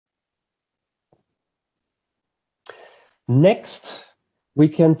Next, we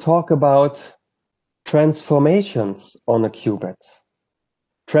can talk about transformations on a qubit.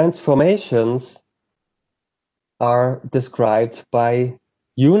 Transformations are described by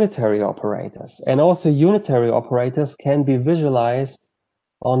unitary operators, and also unitary operators can be visualized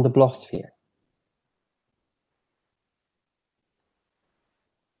on the Bloch sphere.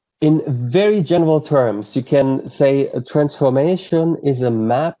 In very general terms, you can say a transformation is a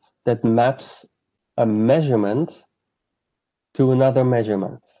map that maps a measurement to another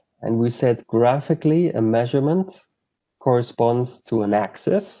measurement. And we said graphically a measurement corresponds to an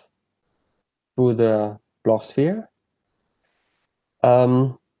axis through the Bloch sphere.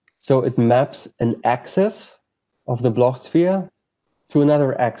 So it maps an axis of the Bloch sphere to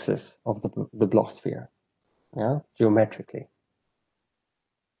another axis of the Bloch sphere, geometrically.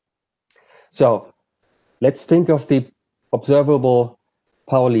 So let's think of the observable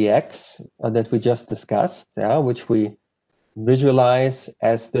Pauli X that we just discussed, which we visualize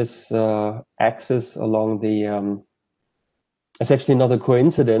as this axis along the it's actually not a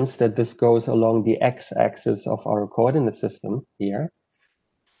coincidence that this goes along the x-axis of our coordinate system here.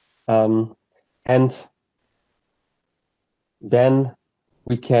 And then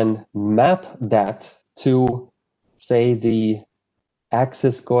we can map that to, say, the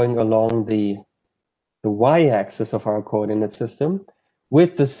axis going along the y-axis of our coordinate system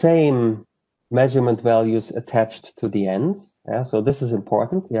with the same measurement values attached to the ends. So this is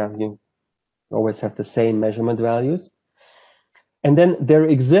important. You always have the same measurement values. And then there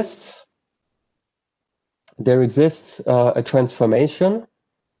exists a transformation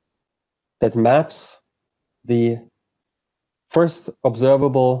that maps the first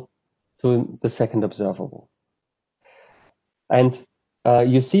observable to the second observable. And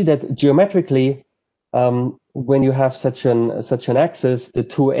you see that geometrically, when you have such an axis, the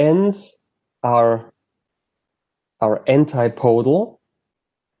two ends are antipodal,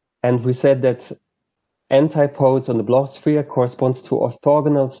 and we said that antipodes on the Bloch sphere corresponds to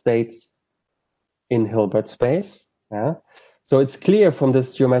orthogonal states in Hilbert space. So it's clear from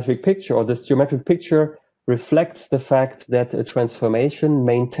this geometric picture, or this geometric picture reflects the fact that a transformation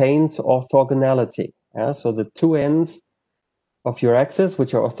maintains orthogonality. So the two ends of your axis,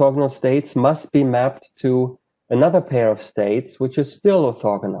 which are orthogonal states, must be mapped to another pair of states, which is still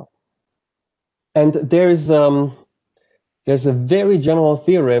orthogonal. And there's a very general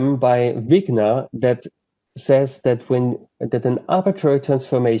theorem by Wigner that says that that an arbitrary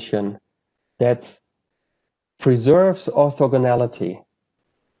transformation that preserves orthogonality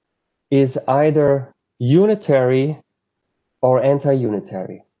is either unitary or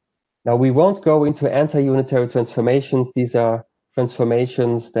anti-unitary. Now, we won't go into anti-unitary transformations. These are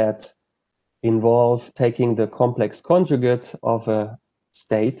transformations that involve taking the complex conjugate of a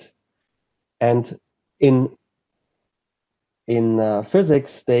state, and in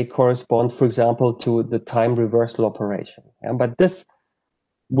physics, they correspond, for example, to the time reversal operation. But this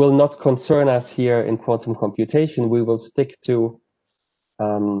will not concern us here in quantum computation. We will stick to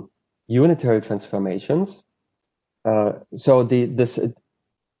unitary transformations. So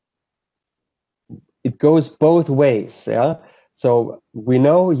it goes both ways. So we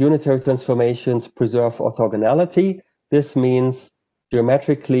know unitary transformations preserve orthogonality. This means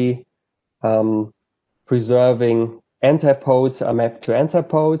geometrically preserving antipodes are mapped to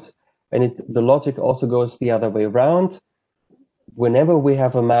antipodes, and the logic also goes the other way around. Whenever we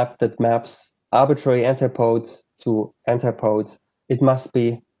have a map that maps arbitrary antipodes to antipodes, it must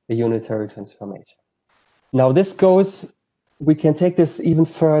be a unitary transformation. Now we can take this even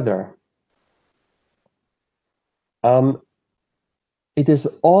further. It is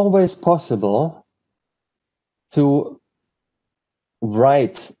always possible to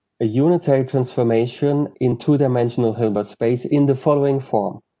write a unitary transformation in two-dimensional Hilbert space in the following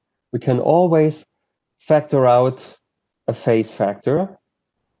form. We can always factor out a phase factor,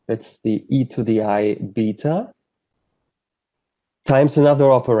 that's the e to the I beta, times another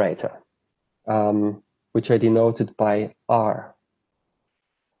operator, which I denoted by R.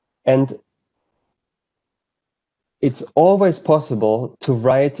 And it's always possible to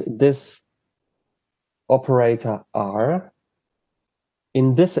write this operator R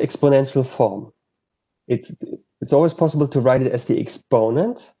in this exponential form. It's always possible to write it as the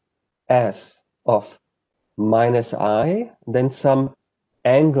exponent as of minus I, then some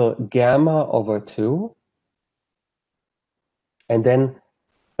angle gamma over 2, and then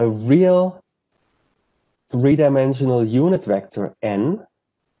a real three-dimensional unit vector n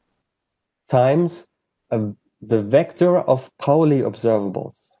times the vector of Pauli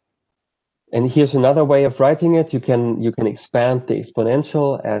observables. And here's another way of writing it. You can expand the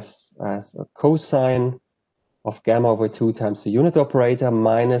exponential as a cosine of gamma over 2 times the unit operator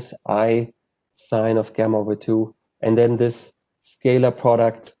minus I sine of gamma over 2, and then this scalar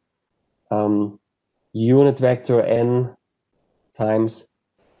product unit vector n times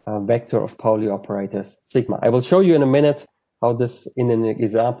vector of Pauli operators sigma. I will show you in a minute how this, in an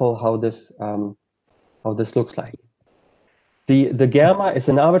example, how this looks like. The gamma is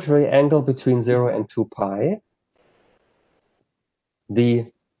an arbitrary angle between 0 and 2 pi. The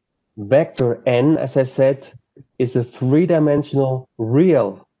vector n, as I said, is a three-dimensional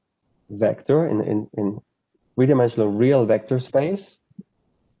real vector in three-dimensional real vector space,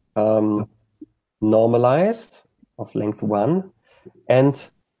 normalized of length 1, and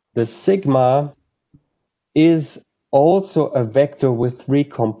the sigma is also a vector with 3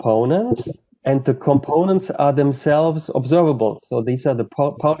 components, and the components are themselves observables. So these are the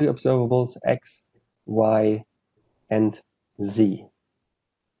Pauli observables x, y, and z.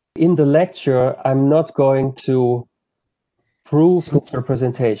 In the lecture, I'm not going to prove this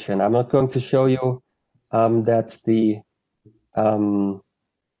representation. I'm not going to show you that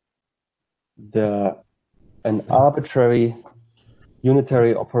an arbitrary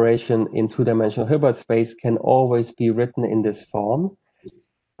unitary operation in two-dimensional Hilbert space can always be written in this form.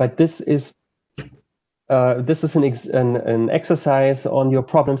 But this is an exercise on your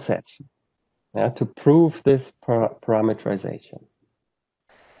problem set, to prove this parameterization.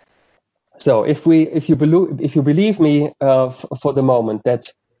 So if you believe me for the moment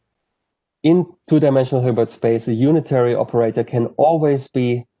that in two-dimensional Hilbert space a unitary operator can always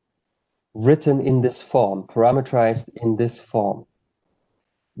be written in this form, parameterized in this form,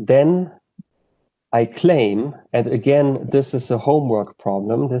 then I claim, and again, this is a homework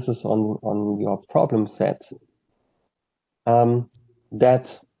problem, this is on your problem set,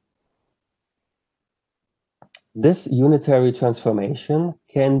 that this unitary transformation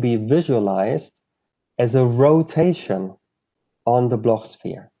can be visualized as a rotation on the Bloch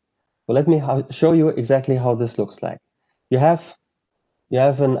sphere. So let me show you exactly how this looks like. You have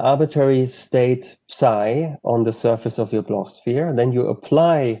an arbitrary state psi on the surface of your Bloch sphere, then you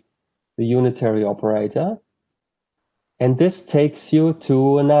apply the unitary operator, and this takes you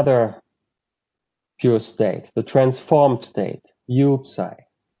to another pure state, the transformed state, u psi.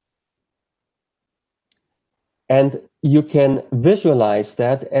 And you can visualize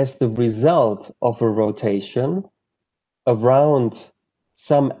that as the result of a rotation around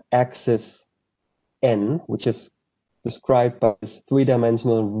some axis n, which is described by this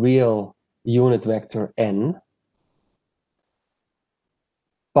three-dimensional real unit vector n,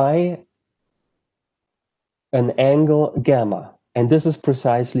 by an angle gamma. And this is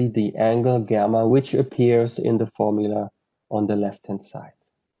precisely the angle gamma which appears in the formula on the left-hand side.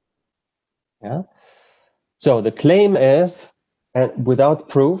 Yeah. So the claim is, and without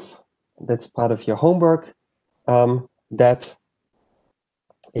proof, that's part of your homework, that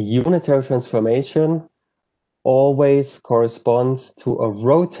a unitary transformation always corresponds to a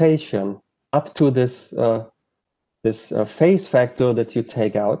rotation up to this phase factor that you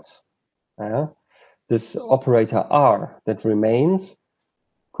take out. This operator r that remains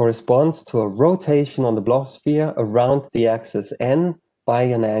corresponds to a rotation on the Bloch sphere around the axis n by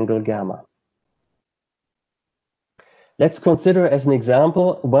an angle gamma. Let's consider as an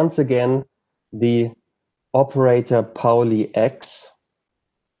example, once again, the operator Pauli x,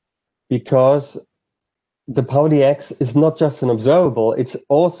 because the Pauli x is not just an observable, it's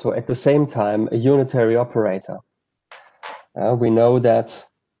also at the same time a unitary operator. We know that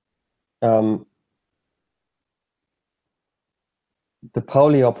the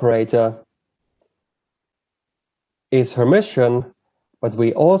Pauli operator is Hermitian, but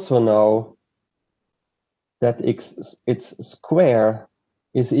we also know that its square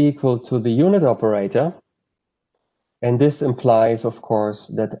is equal to the unit operator. And this implies, of course,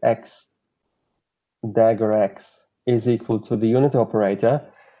 that x dagger x is equal to the unit operator.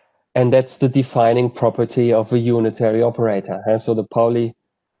 And that's the defining property of a unitary operator. So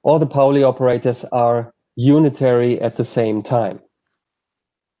all the Pauli operators are unitary at the same time.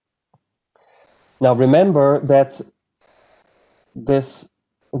 Now remember that this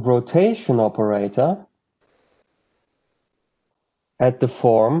rotation operator had the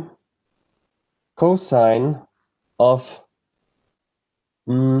form cosine of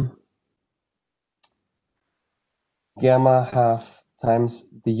gamma half times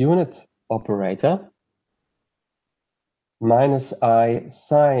the unit operator minus I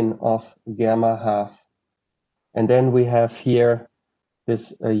sine of gamma half. And then we have here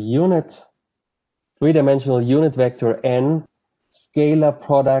this three-dimensional unit vector n scalar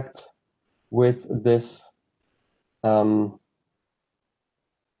product with this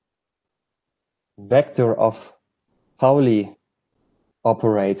vector of Pauli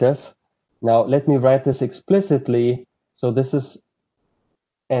operators. Now let me write this explicitly. So this is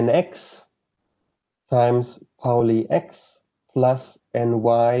nx times Pauli x plus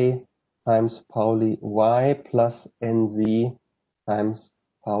ny times Pauli y plus nz times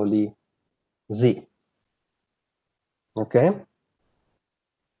Pauli z. Okay.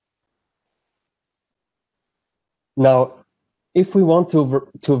 Now, if we want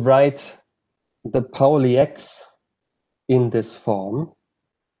to write the Pauli x in this form,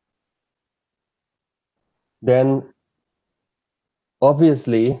 then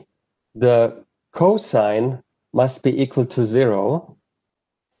obviously the cosine must be equal to 0.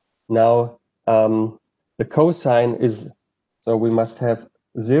 Now, the cosine is, so we must have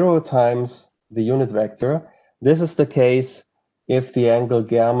 0 times the unit vector. This is the case if the angle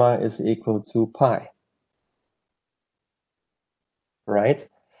gamma is equal to pi, right?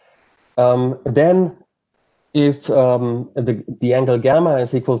 Then if the angle gamma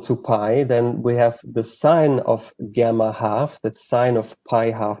is equal to pi, then we have the sine of gamma half, that's sine of pi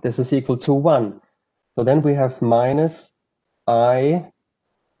half. This is equal to 1. So then we have minus I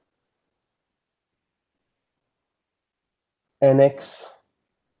nx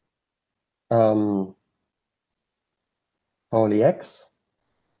Pauli x.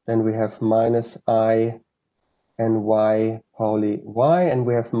 Then we have minus I ny Pauli y, and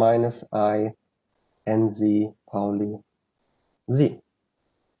we have minus I nz Pauli z.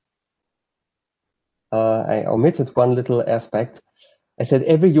 I omitted one little aspect. I said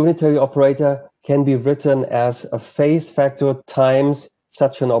every unitary operator can be written as a phase factor times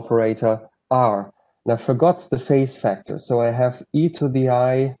such an operator r. And I forgot the phase factor. So I have e to the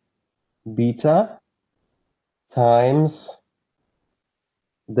I beta times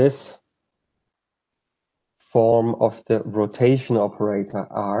this form of the rotation operator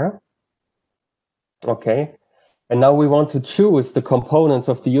r. Okay. And now we want to choose the components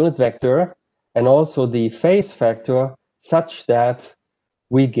of the unit vector and also the phase factor such that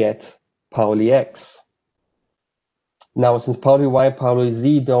we get Pauli x. Now, since Pauli y, Pauli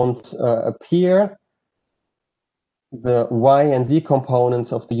z don't appear, the y and z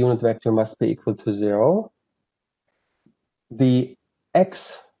components of the unit vector must be equal to 0. The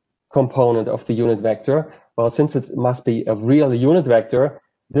x component of the unit vector, well, since it must be a real unit vector,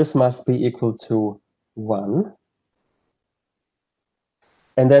 this must be equal to 1.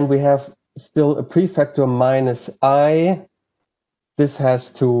 And then we have still a prefactor minus I. This has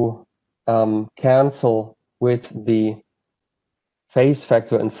to cancel with the phase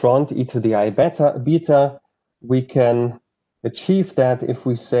factor in front, e to the I beta. We can achieve that if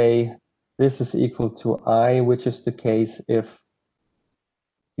we say this is equal to I, which is the case if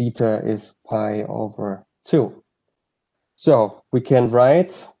beta is pi over 2. So we can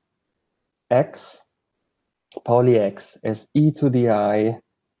write x, Pauli x, as e to the I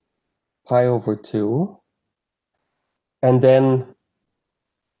pi over 2. And then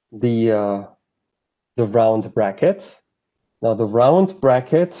the round bracket. Now the round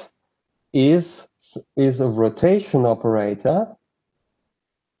bracket is a rotation operator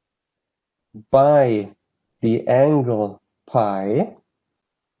by the angle pi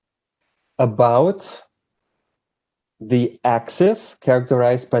about the axis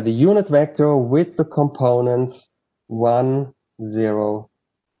characterized by the unit vector with the components 1, 0,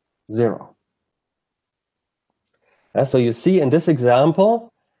 0. So you see in this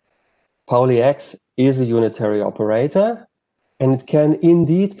example, Pauli x is a unitary operator, and it can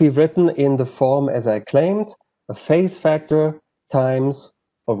indeed be written in the form as I claimed, a phase factor times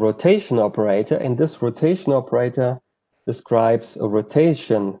a rotation operator, and this rotation operator describes a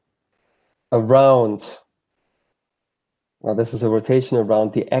rotation around, well, this is a rotation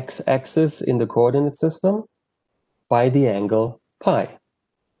around the x-axis in the coordinate system by the angle pi.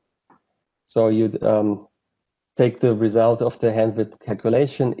 So you take the result of the hand-width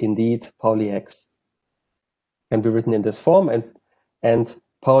calculation. Indeed, Pauli x can be written in this form, and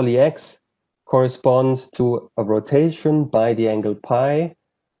Pauli x corresponds to a rotation by the angle pi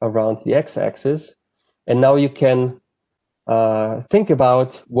around the x-axis. And now you can think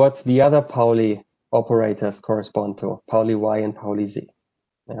about what the other Pauli operators correspond to, Pauli y and Pauli z.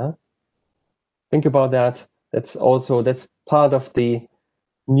 Yeah? Think about that. That's part of the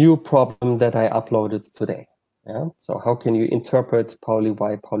new problem that I uploaded today. Yeah? So how can you interpret Pauli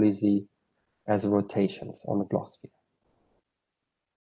y, Pauli z as rotations on the Bloch sphere?